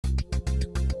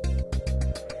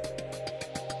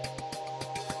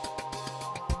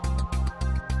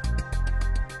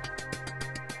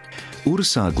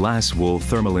URSA glass-wool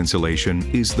thermal insulation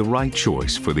is the right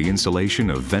choice for the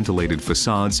installation of ventilated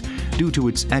facades due to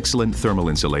its excellent thermal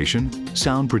insulation,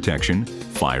 sound protection,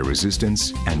 fire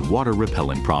resistance, and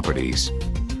water-repellent properties.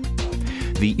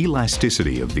 The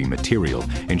elasticity of the material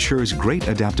ensures great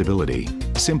adaptability,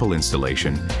 simple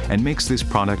installation, and makes this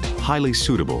product highly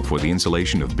suitable for the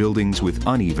insulation of buildings with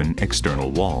uneven external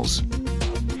walls.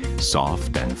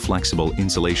 Soft and flexible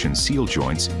insulation seal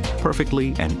joints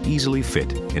perfectly and easily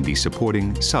fit in the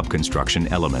supporting subconstruction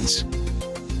elements.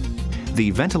 The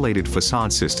ventilated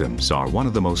facade systems are one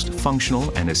of the most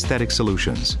functional and aesthetic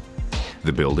solutions.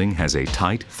 The building has a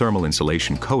tight thermal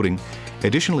insulation coating,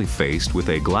 additionally faced with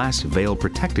a glass veil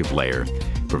protective layer,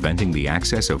 preventing the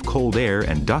access of cold air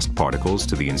and dust particles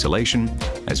to the insulation,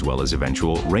 as well as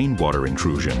eventual rainwater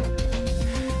intrusion.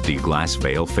 The glass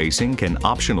veil facing can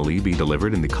optionally be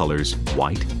delivered in the colors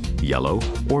white, yellow,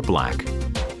 or black.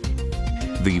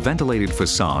 The ventilated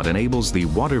facade enables the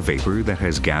water vapor that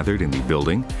has gathered in the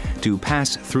building to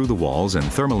pass through the walls and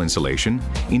thermal insulation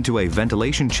into a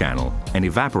ventilation channel and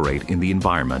evaporate in the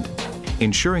environment.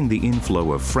 Ensuring the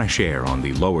inflow of fresh air on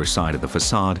the lower side of the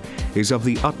facade is of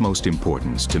the utmost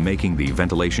importance to making the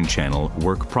ventilation channel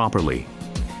work properly.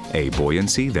 A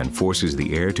buoyancy then forces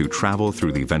the air to travel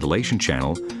through the ventilation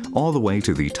channel all the way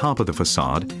to the top of the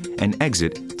facade and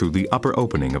exit through the upper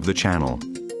opening of the channel.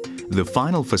 The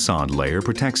final facade layer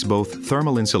protects both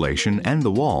thermal insulation and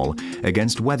the wall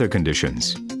against weather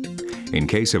conditions. In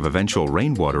case of eventual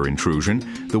rainwater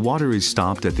intrusion, the water is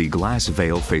stopped at the glass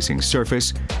veil facing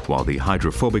surface, while the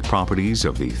hydrophobic properties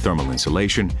of the thermal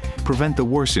insulation prevent the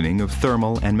worsening of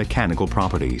thermal and mechanical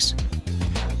properties.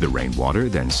 The rainwater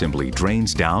then simply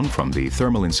drains down from the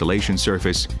thermal insulation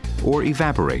surface or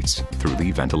evaporates through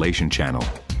the ventilation channel.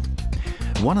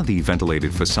 One of the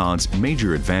ventilated facade's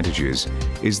major advantages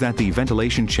is that the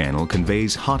ventilation channel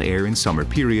conveys hot air in summer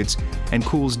periods and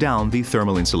cools down the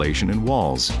thermal insulation and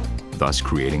walls, thus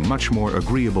creating much more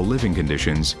agreeable living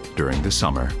conditions during the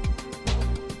summer.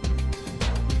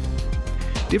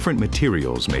 Different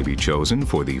materials may be chosen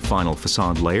for the final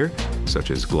facade layer, such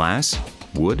as glass,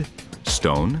 wood,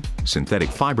 stone, synthetic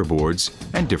fiberboards,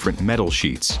 and different metal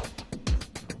sheets.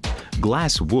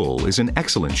 Glass wool is an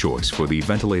excellent choice for the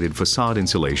ventilated facade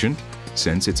insulation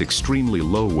since its extremely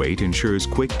low weight ensures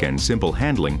quick and simple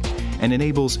handling and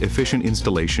enables efficient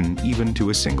installation even to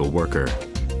a single worker.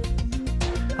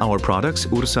 Our products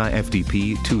URSA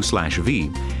FDP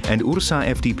 2/V and URSA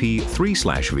FDP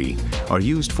 3/V are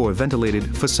used for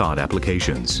ventilated facade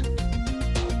applications.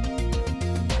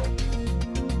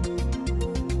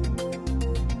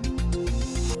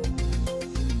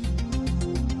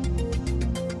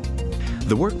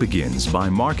 The work begins by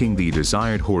marking the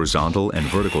desired horizontal and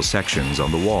vertical sections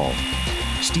on the wall.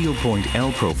 Steel point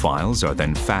L profiles are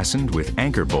then fastened with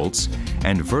anchor bolts,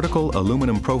 and vertical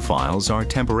aluminum profiles are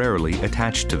temporarily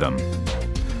attached to them.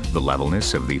 The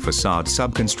levelness of the facade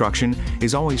subconstruction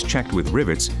is always checked with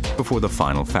rivets before the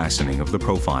final fastening of the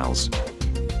profiles.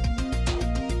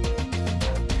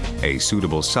 A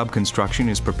suitable subconstruction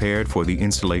is prepared for the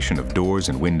installation of doors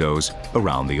and windows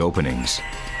around the openings.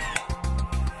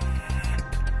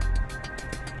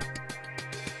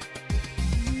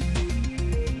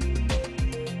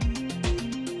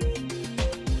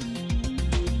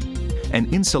 An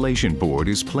insulation board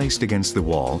is placed against the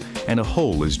wall and a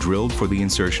hole is drilled for the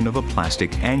insertion of a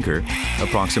plastic anchor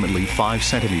approximately 5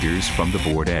 centimeters from the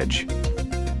board edge.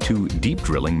 Too deep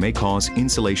drilling may cause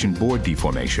insulation board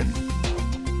deformation.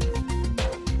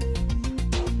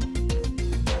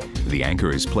 The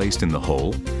anchor is placed in the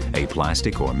hole, a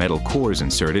plastic or metal core is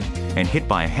inserted and hit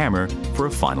by a hammer for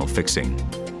a final fixing.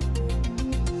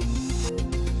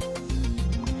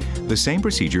 The same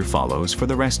procedure follows for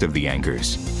the rest of the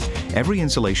anchors. Every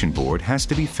insulation board has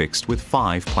to be fixed with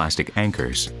 5 plastic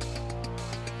anchors.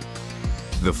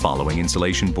 The following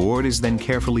insulation board is then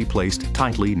carefully placed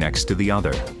tightly next to the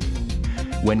other.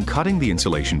 When cutting the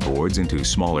insulation boards into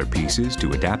smaller pieces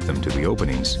to adapt them to the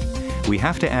openings, we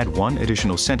have to add 1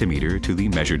 additional centimeter to the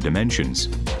measured dimensions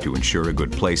to ensure a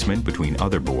good placement between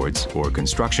other boards or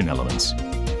construction elements.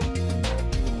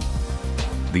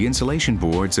 The insulation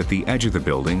boards at the edge of the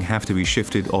building have to be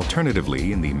shifted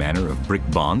alternatively in the manner of brick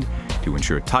bond to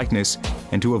ensure tightness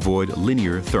and to avoid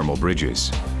linear thermal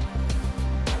bridges.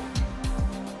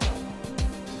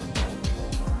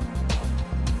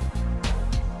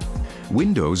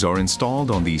 Windows are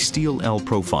installed on the steel L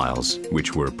profiles,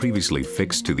 which were previously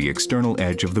fixed to the external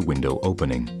edge of the window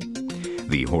opening.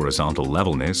 The horizontal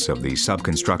levelness of the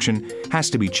subconstruction has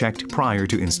to be checked prior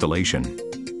to installation.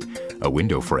 A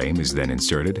window frame is then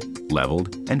inserted,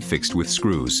 leveled, and fixed with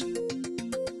screws.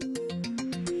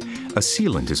 A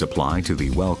sealant is applied to the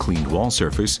well-cleaned wall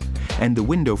surface, and the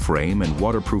window frame and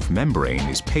waterproof membrane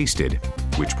is pasted,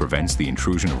 which prevents the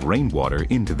intrusion of rainwater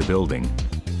into the building.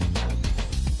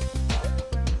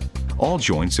 All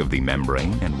joints of the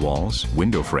membrane and walls,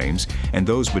 window frames, and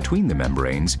those between the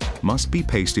membranes must be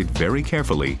pasted very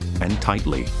carefully and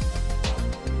tightly.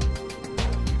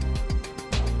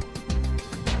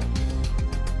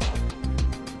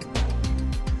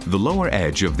 The lower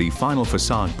edge of the final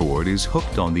facade board is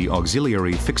hooked on the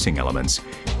auxiliary fixing elements,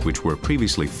 which were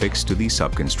previously fixed to the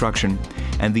subconstruction,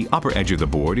 and the upper edge of the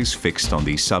board is fixed on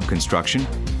the subconstruction,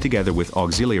 together with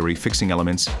auxiliary fixing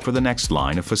elements for the next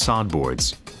line of facade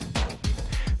boards.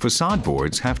 Facade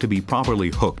boards have to be properly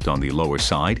hooked on the lower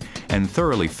side and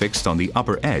thoroughly fixed on the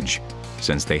upper edge,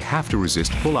 since they have to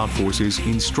resist pull-out forces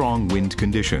in strong wind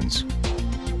conditions.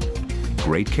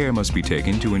 Great care must be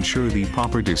taken to ensure the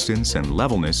proper distance and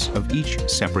levelness of each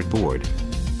separate board.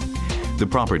 The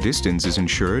proper distance is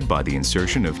ensured by the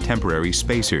insertion of temporary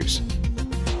spacers.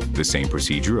 The same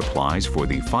procedure applies for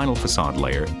the final facade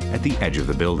layer at the edge of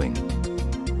the building.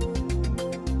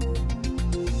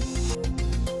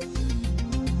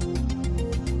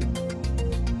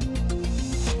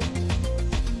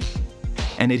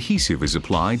 An adhesive is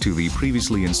applied to the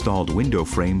previously installed window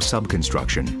frame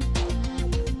subconstruction.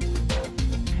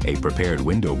 A prepared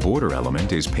window border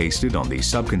element is pasted on the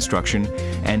subconstruction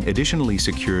and additionally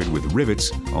secured with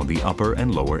rivets on the upper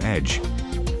and lower edge.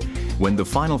 When the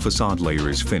final facade layer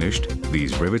is finished,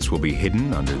 these rivets will be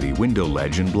hidden under the window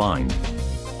ledge and blind.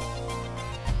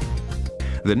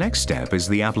 The next step is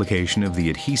the application of the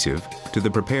adhesive to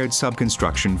the prepared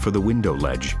subconstruction for the window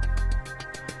ledge.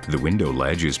 The window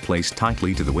ledge is placed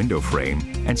tightly to the window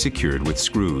frame and secured with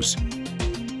screws.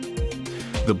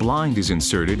 The blind is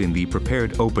inserted in the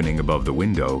prepared opening above the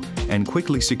window and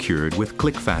quickly secured with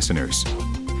click fasteners.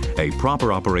 A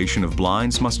proper operation of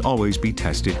blinds must always be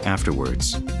tested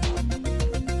afterwards.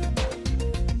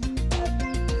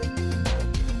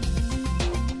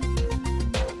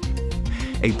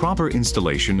 A proper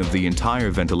installation of the entire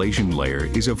ventilation layer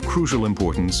is of crucial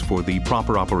importance for the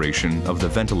proper operation of the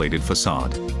ventilated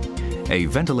facade. A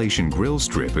ventilation grill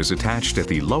strip is attached at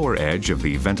the lower edge of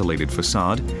the ventilated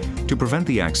facade to prevent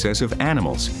the access of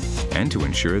animals and to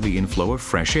ensure the inflow of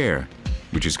fresh air,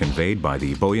 which is conveyed by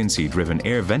the buoyancy-driven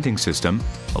air venting system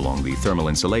along the thermal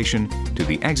insulation to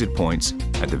the exit points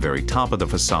at the very top of the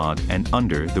facade and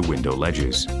under the window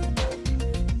ledges.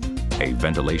 A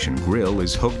ventilation grill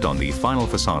is hooked on the final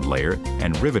facade layer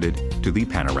and riveted to the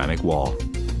panoramic wall.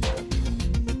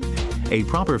 A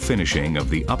proper finishing of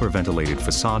the upper ventilated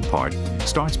facade part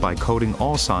starts by coating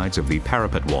all sides of the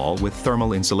parapet wall with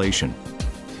thermal insulation.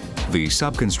 The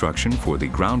subconstruction for the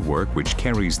groundwork which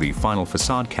carries the final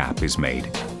facade cap is made.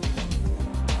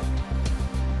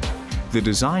 The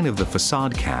design of the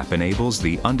facade cap enables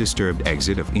the undisturbed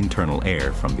exit of internal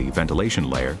air from the ventilation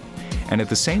layer and at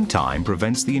the same time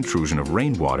prevents the intrusion of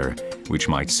rainwater, which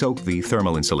might soak the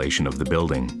thermal insulation of the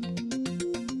building.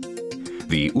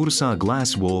 The URSA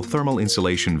GLASSWOOL thermal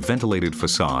insulation ventilated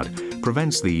facade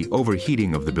prevents the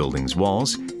overheating of the building's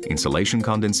walls, insulation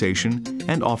condensation,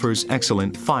 and offers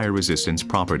excellent fire resistance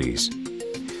properties.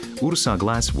 URSA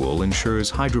GLASSWOOL ensures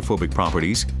hydrophobic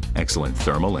properties, excellent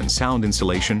thermal and sound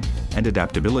insulation, and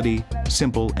adaptability,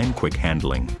 simple and quick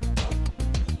handling.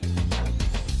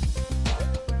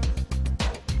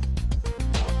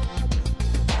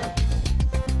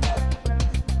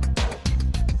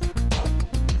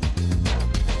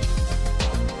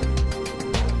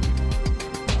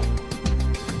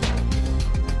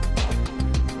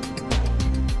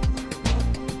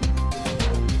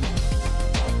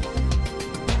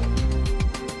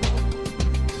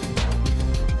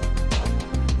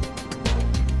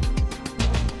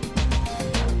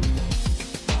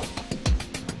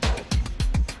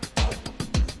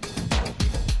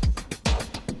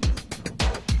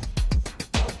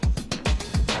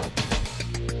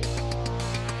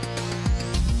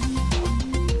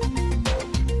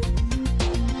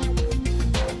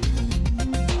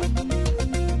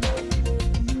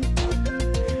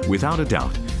 Without a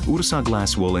doubt, URSA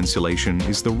GLASSWOOL insulation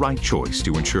is the right choice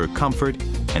to ensure comfort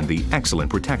and the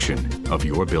excellent protection of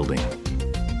your building.